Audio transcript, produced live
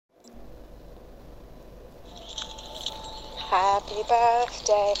Happy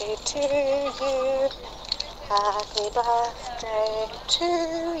birthday to you. Happy birthday to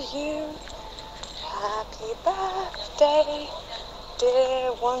you. Happy birthday,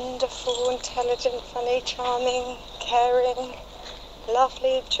 dear, wonderful, intelligent, funny, charming, caring,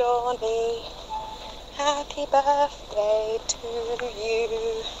 lovely Johnny. Happy birthday to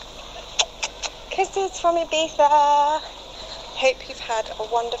you. Kisses from Ibiza. Hope you've had a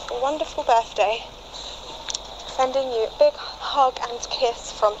wonderful, wonderful birthday. Sending you a big hug and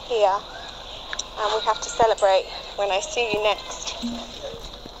kiss from here. And we have to celebrate when I see you next.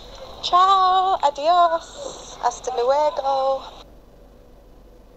 Ciao, adios, hasta luego.